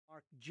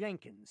marked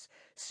Jenkins,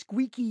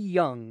 squeaky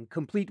young,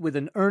 complete with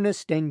an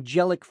earnest,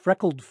 angelic,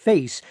 freckled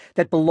face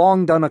that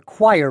belonged on a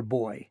choir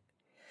boy.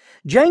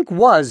 Jank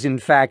was, in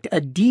fact,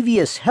 a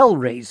devious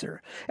hellraiser,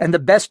 and the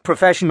best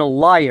professional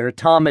liar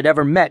Tom had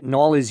ever met in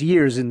all his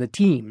years in the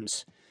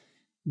teams.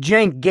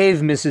 Jank gave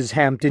Mrs.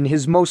 Hampton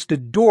his most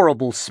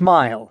adorable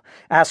smile,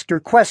 asked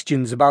her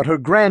questions about her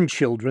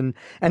grandchildren,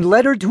 and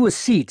led her to a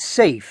seat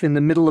safe in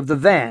the middle of the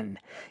van,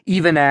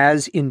 even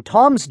as, in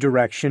Tom's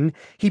direction,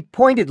 he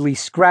pointedly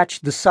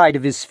scratched the side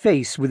of his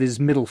face with his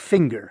middle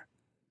finger.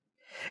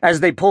 As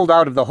they pulled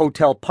out of the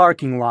hotel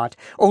parking lot,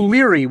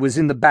 O'Leary was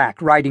in the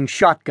back riding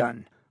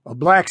shotgun. "A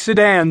black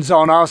sedan's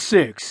on our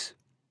 6.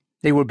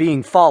 They were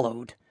being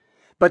followed,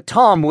 but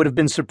Tom would have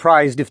been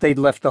surprised if they'd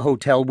left the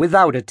hotel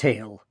without a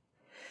tail.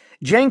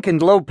 Jank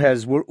and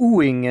Lopez were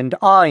oohing and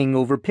eyeing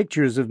over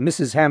pictures of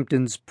Mrs.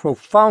 Hampton's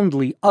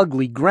profoundly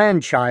ugly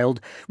grandchild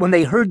when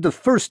they heard the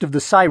first of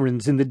the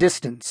sirens in the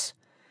distance.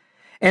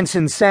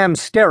 Ensign Sam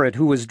Sterrett,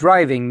 who was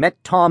driving,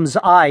 met Tom's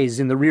eyes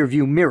in the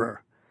rearview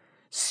mirror.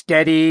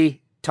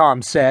 "Steady,"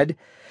 Tom said.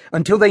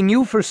 Until they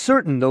knew for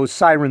certain those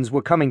sirens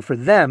were coming for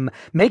them,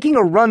 making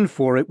a run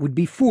for it would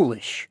be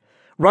foolish.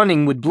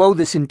 Running would blow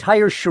this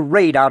entire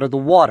charade out of the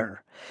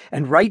water,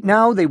 and right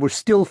now they were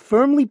still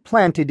firmly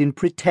planted in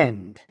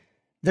pretend.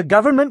 The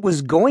government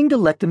was going to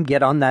let them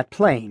get on that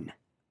plane.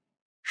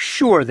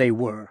 Sure they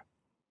were.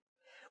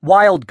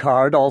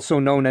 Wildcard, also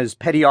known as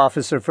Petty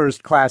Officer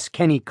First Class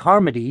Kenny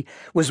Carmody,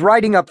 was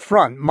riding up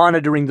front,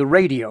 monitoring the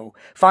radio,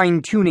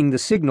 fine-tuning the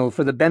signal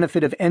for the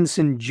benefit of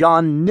Ensign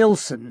John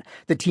Nilsson,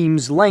 the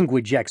team's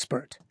language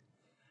expert.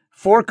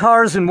 4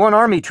 cars and 1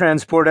 Army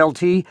transport,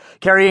 LT,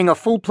 carrying a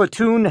full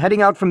platoon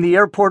heading out from the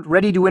airport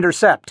ready to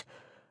intercept.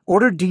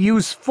 Ordered to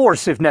use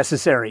force if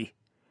necessary,"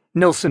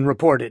 Nilsson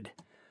reported.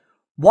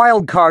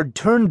 Wildcard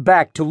turned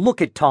back to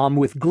look at Tom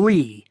with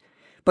glee.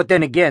 But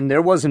then again,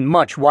 there wasn't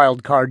much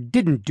Wildcard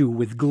didn't do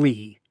with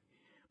glee.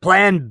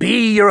 "Plan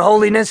B, Your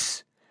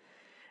Holiness?"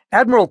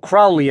 Admiral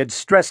Crowley had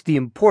stressed the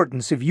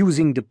importance of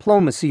using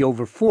diplomacy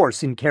over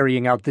force in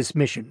carrying out this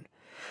mission.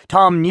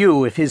 Tom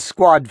knew if his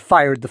squad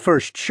fired the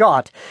first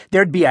shot,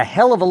 there'd be a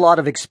hell of a lot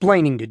of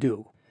explaining to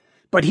do.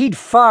 But he'd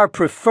far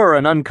prefer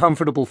an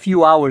uncomfortable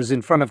few hours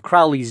in front of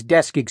Crowley's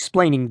desk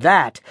explaining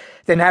that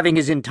than having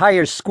his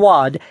entire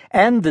squad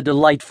and the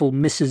delightful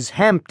Mrs.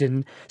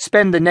 Hampton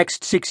spend the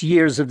next 6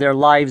 years of their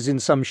lives in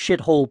some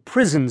shithole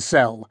prison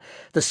cell,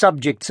 the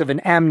subjects of an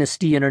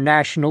Amnesty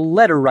International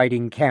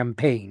letter-writing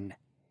campaign.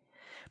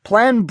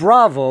 Plan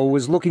Bravo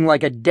was looking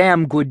like a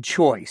damn good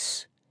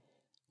choice.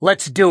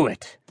 "Let's do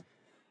it."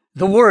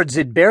 The words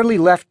had barely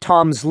left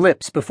Tom's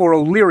lips before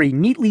O'Leary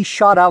neatly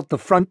shot out the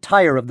front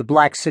tire of the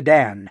black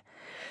sedan.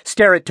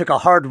 Sterrett took a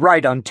hard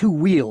right on 2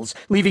 wheels,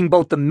 leaving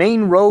both the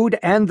main road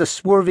and the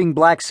swerving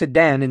black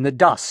sedan in the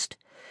dust.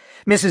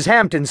 Mrs.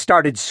 Hampton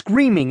started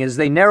screaming as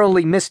they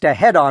narrowly missed a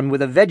head-on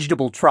with a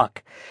vegetable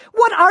truck.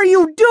 "What are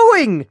you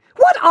doing?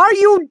 What are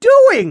you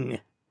doing?"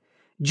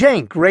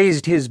 Jank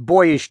raised his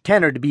boyish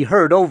tenor to be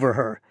heard over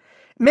her.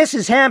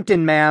 "Mrs.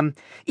 Hampton, ma'am,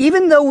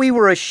 even though we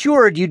were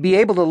assured you'd be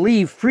able to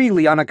leave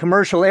freely on a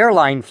commercial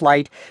airline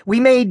flight, we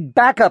made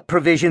backup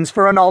provisions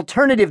for an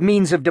alternative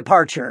means of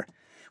departure.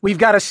 We've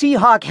got a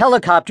Seahawk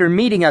helicopter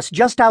meeting us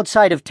just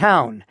outside of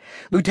town.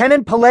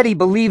 Lieutenant Paletti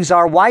believes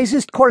our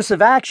wisest course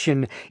of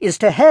action is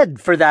to head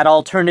for that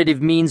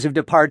alternative means of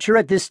departure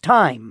at this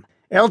time."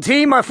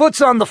 "LT, my foot's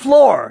on the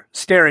floor,"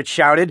 Sterrett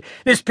shouted.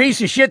 "This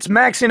piece of shit's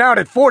maxing out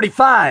at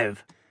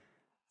 45.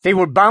 They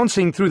were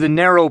bouncing through the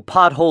narrow,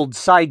 potholed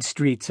side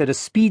streets at a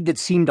speed that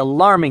seemed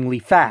alarmingly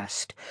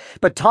fast.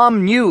 But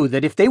Tom knew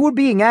that if they were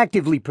being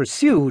actively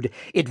pursued,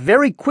 it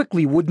very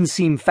quickly wouldn't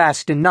seem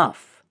fast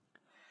enough.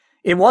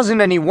 It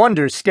wasn't any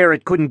wonder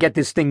Sterrett couldn't get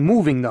this thing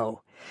moving,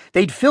 though.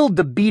 They'd filled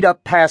the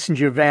beat-up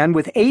passenger van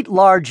with 8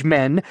 large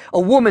men, a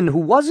woman who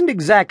wasn't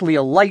exactly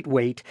a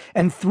lightweight,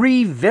 and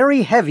 3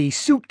 very heavy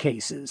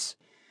suitcases.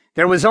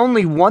 There was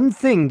only one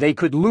thing they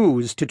could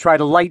lose to try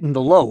to lighten the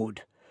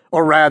load.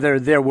 Or rather,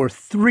 there were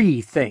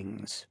 3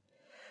 things.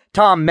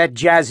 Tom met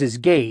Jazz's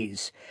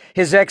gaze.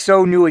 His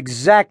XO knew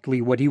exactly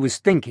what he was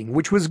thinking,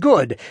 which was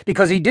good,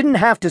 because he didn't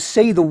have to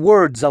say the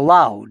words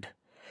aloud.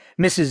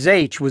 Mrs.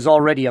 H was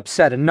already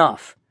upset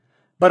enough.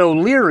 But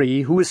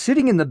O'Leary, who was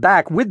sitting in the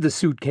back with the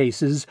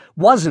suitcases,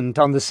 wasn't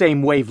on the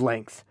same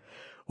wavelength.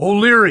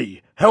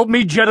 "O'Leary, help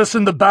me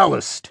jettison the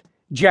ballast,"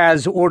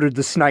 Jazz ordered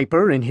the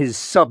sniper in his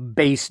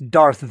sub-bass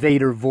Darth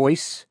Vader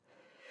voice.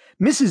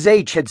 Mrs.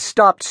 H had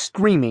stopped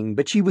screaming,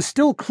 but she was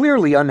still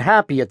clearly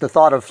unhappy at the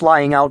thought of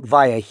flying out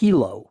via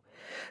helo.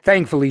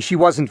 Thankfully, she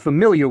wasn't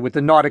familiar with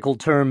the nautical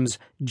terms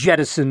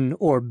jettison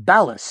or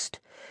ballast.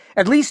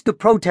 At least the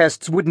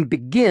protests wouldn't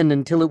begin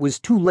until it was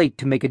too late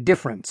to make a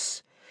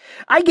difference.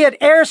 "I get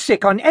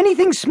airsick on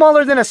anything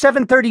smaller than a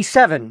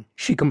 737,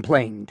 she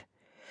complained.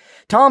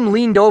 Tom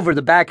leaned over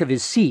the back of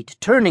his seat,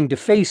 turning to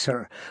face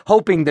her,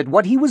 hoping that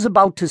what he was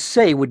about to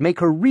say would make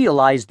her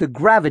realize the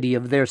gravity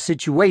of their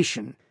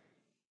situation.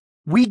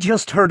 "We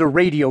just heard a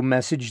radio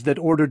message that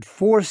ordered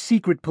 4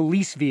 secret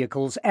police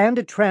vehicles and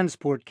a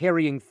transport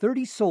carrying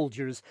 30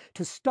 soldiers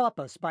to stop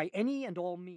us by any and all means."